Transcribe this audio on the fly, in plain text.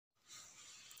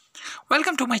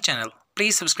Welcome to my channel.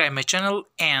 Please subscribe my channel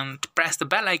and press the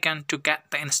bell icon to get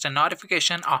the instant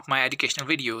notification of my educational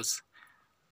videos.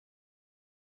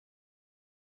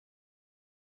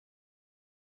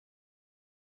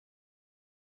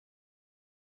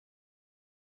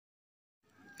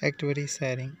 Activity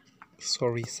setting.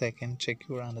 Sorry, second. Check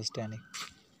your understanding.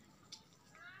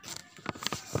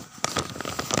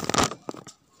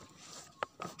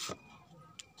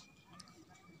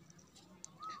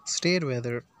 State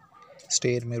whether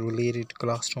statement related to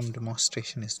classroom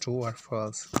demonstration is true or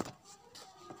false.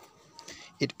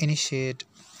 It initiates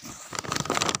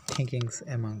thinkings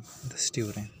among the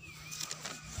student.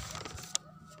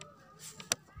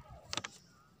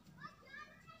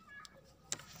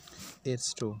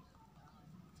 It's true.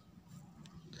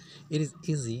 It is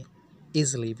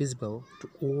easily visible to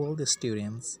all the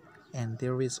students, and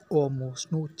there is almost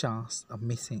no chance of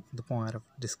missing the point of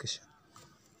discussion.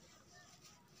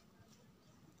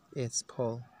 It's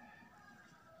Paul.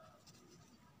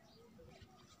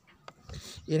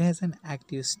 It has an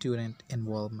active student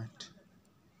involvement.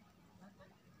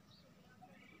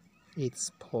 It's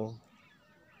Paul.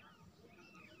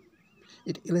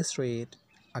 It illustrates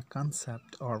a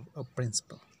concept or a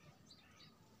principle.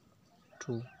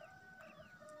 True.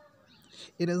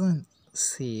 It doesn't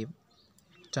save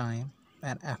time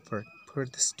and effort for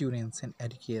the students and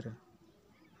educator.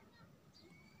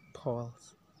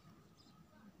 False.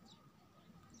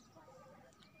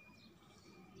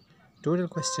 Total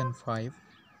question 5.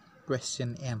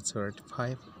 Question answered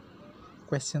 5.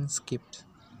 Question skipped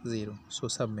 0. So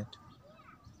submit.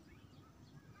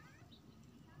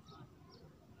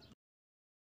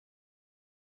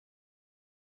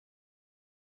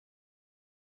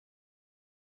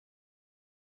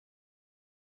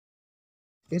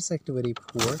 It's activity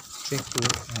 4. Check your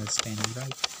understanding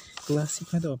right.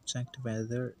 Classify the object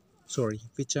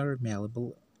which are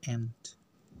malleable and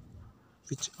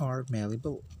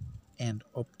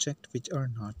object which are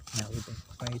not malleable.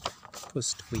 Right.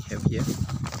 First we have here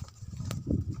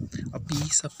a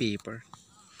piece of paper.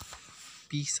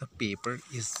 Piece of paper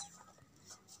is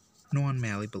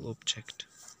non-malleable object.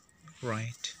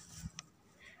 Right.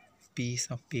 Piece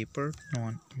of paper,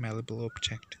 non-malleable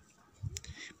object.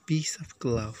 Piece of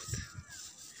cloth,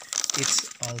 it's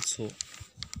also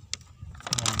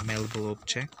non-malleable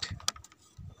object.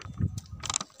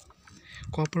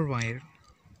 Copper wire,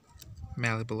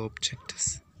 malleable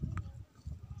objects.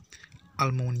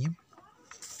 Aluminium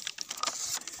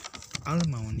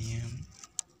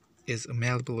is a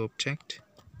malleable object.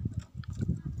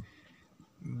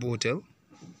 Bottle,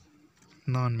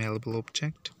 non-malleable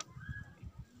object.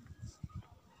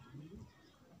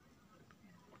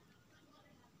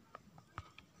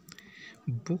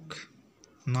 Book,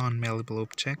 non-malleable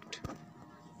object.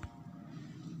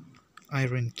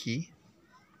 Iron key,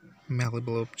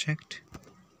 malleable object.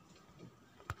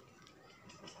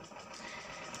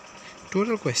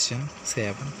 Total question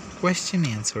 7. Question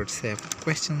answered 7.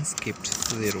 Question skipped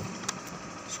 0.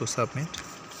 So submit.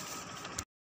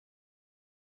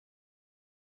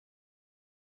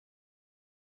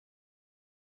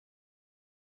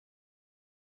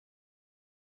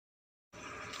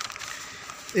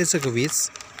 It's a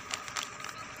quiz,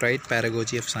 right?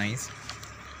 Pedagogy of science.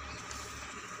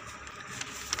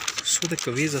 So the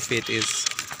quiz of it is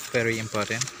very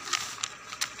important.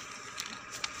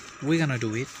 We're gonna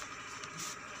do it.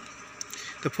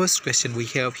 The first question we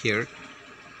have here: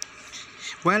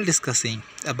 while discussing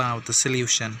about the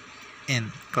solution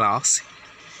in class,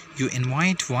 you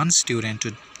invite one student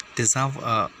to dissolve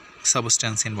a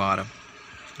substance in water,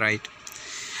 right?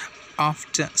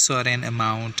 After a certain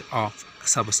amount of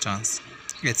substance,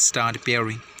 it starts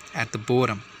appearing at the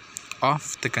bottom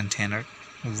of the container.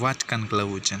 What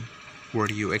conclusion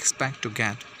would you expect to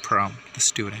get from the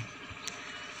student?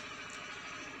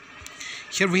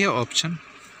 Here we have option.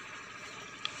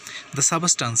 The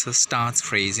substance starts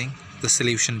freezing, the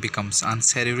solution becomes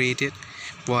unsaturated.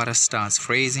 Water starts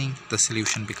freezing, the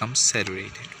solution becomes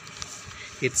saturated.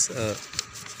 It's a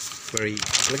very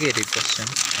complicated question,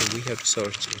 so we have to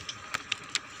search it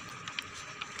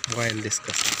while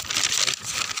discussing.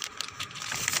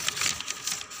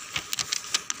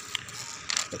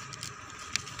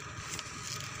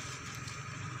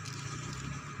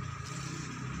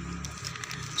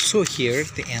 So here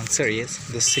the answer is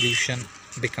the solution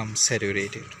becomes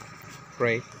saturated,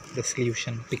 right? The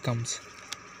solution becomes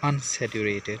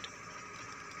unsaturated.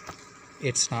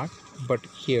 It's not, but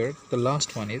here the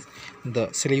last one is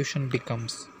the solution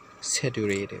becomes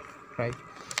saturated, right?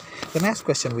 The next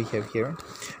question we have here: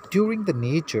 during the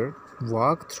nature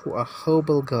walk through a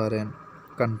herbal garden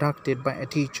conducted by a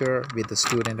teacher with a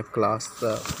student of class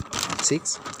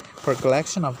 6, for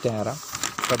collection of data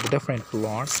for the different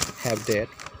plots have that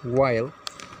while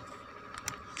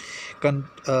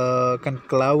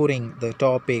concluding the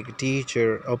topic,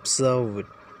 teacher observed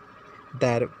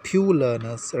that few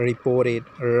learners reported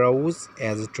rose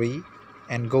as a tree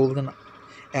and golden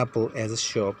apple as a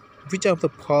shop. Which of the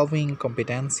following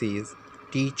competencies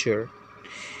teacher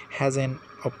has an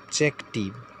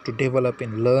objective to develop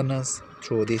in learners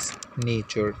through this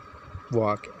nature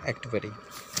walk activity?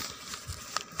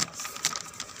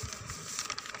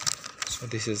 So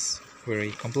this is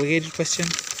very complicated question.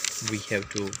 We have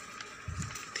to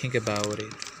think about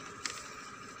it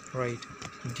right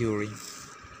during.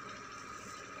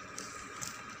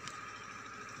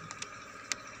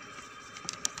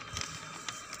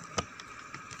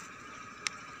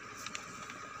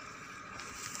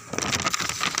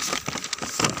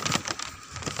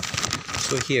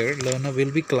 So here learner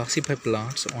will be classify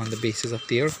plants on the basis of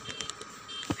their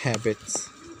habits.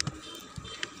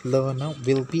 Learner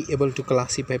will be able to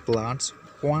classify plants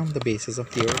on the basis of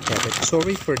their habits.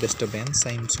 Sorry for disturbance.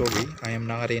 I am sorry. I am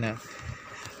not in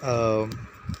a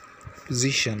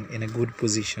position, in a good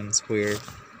positions where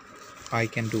I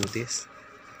can do this.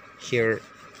 Here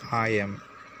I am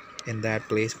in that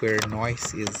place where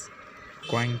noise is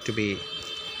going to be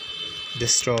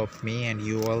disturb me and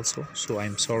you also, so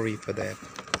I'm sorry for that.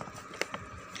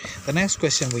 The next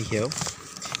question we have,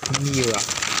 Mira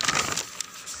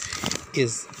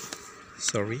is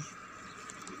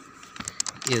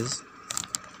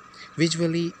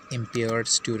visually impaired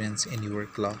students in your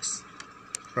class,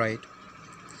 right?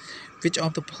 Which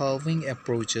of the following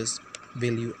approaches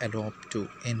will you adopt to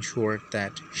ensure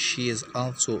that she is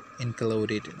also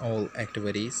included in all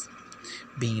activities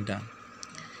being done?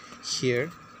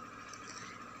 Here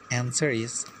answer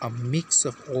is a mix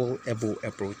of all above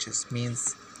approaches.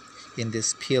 Means in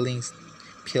this peeling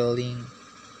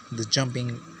the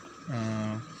jumping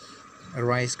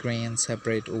rice grains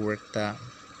separate over the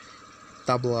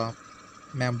tabla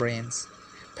membranes,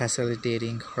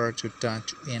 facilitating her to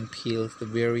touch and peel the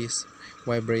various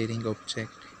vibrating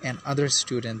object, and other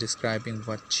student describing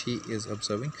what she is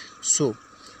observing. So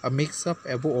a mix of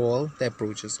above all the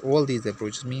approaches. All these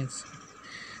approaches means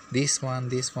this one,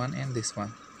 and this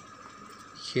one.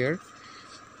 Here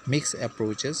mixed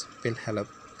approaches will help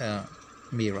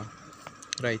Mira,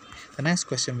 right? The next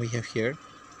question we have here,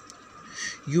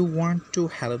 you want to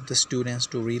help the students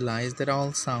to realize that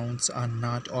all sounds are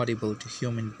not audible to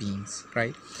human beings,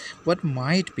 right? What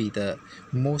might be the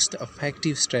most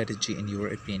effective strategy in your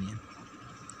opinion?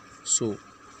 So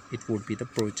it would be the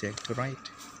project,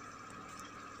 right?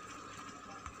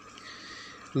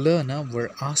 Learners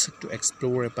were asked to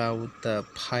explore about the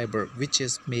fiber which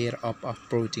is made up of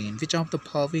protein. Which of the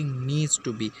following needs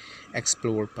to be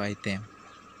explored by them?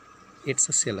 It's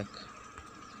a silk.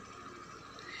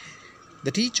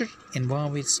 The teacher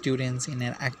involved students in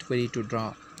an activity to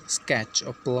draw sketch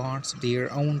of plants their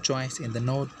own choice in the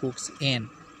notebooks and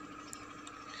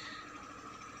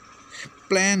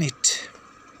plan it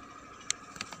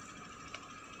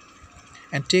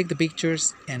and take the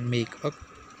pictures and make a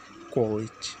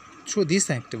college. Through this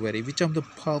activity, which of the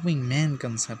following main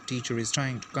concept teacher is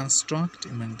trying to construct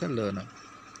among the learner?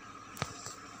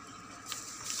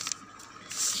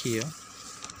 Here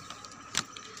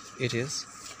it is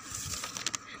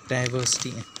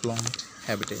diversity in plant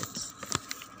habitats.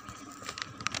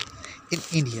 In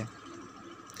India,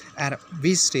 at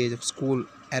which stage of school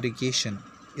education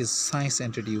is science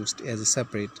introduced as a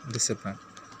separate discipline?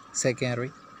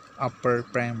 Secondary, upper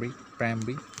primary,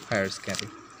 higher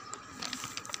secondary.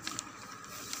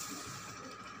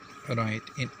 Right,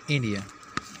 in India.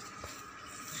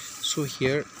 So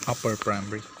here upper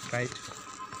primary, right?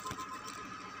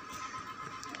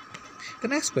 The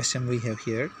next question we have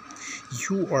here,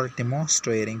 you are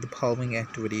demonstrating the following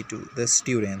activity to the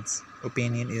students.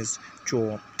 Opinion is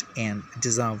chopped and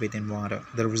dissolved in water.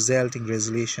 The resulting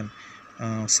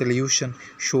solution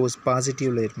shows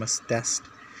positive litmus test.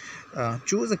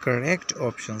 Choose the correct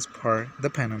options for the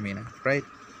phenomena, right?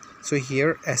 So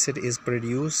here acid is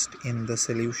produced in the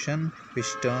solution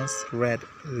which turns red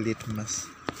litmus.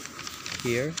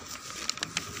 Here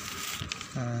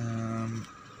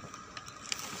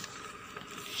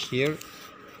here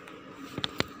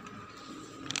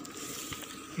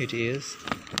it is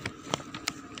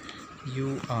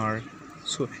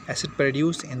so acid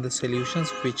produced in the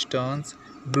solutions which turns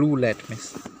blue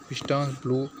litmus, which turns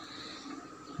blue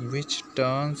litmus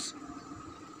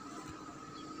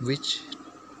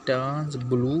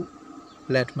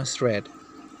red,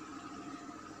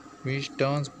 which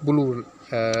turns blue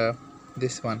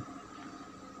this one,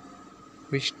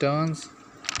 which turns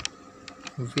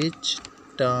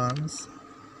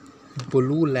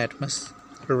Blue, litmus,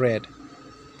 red.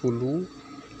 Blue,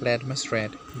 litmus,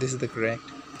 red. This is the correct.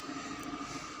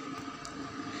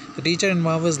 The teacher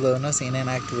involves learners in an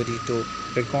activity to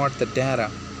record the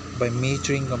data by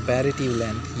measuring comparative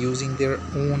length using their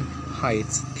own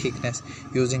heights, thickness,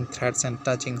 using threads and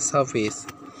touching surface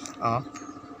of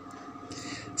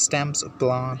stems of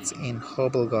plants in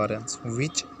herbal gardens.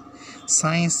 Which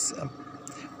science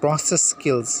process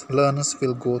skills learners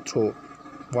will go through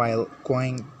while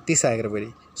going this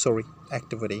activity?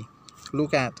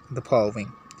 Look at the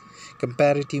following: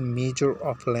 comparative measure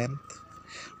of length,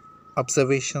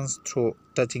 observations through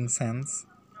touching sense,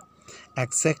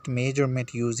 exact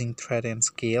measurement using thread and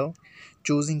scale,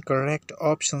 choosing correct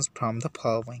options from the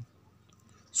following.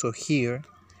 So here,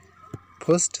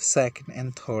 first, second,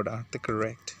 and third are the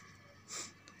correct.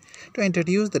 To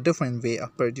introduce the different way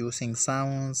of producing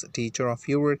sounds, a teacher of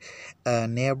your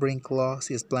neighboring class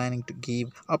is planning to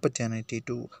give opportunity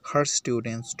to her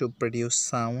students to produce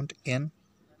sound in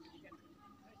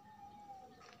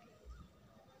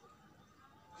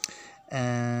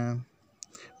uh,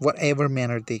 whatever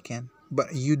manner they can.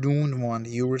 But you don't want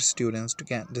your students to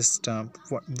get disturbed.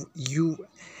 What you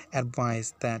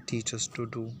advise that teachers to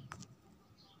do?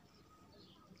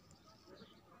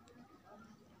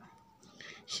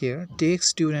 Here, take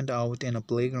student out in a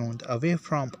playground away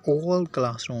from all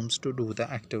classrooms to do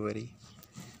the activity.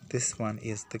 This one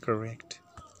is the correct.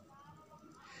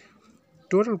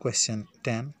 Total question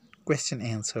 10, question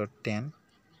answered 10,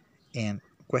 and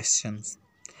questions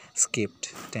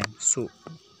skipped 10. So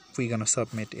we're gonna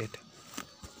submit it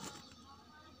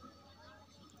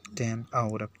 10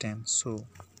 out of 10. So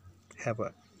have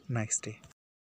a nice day.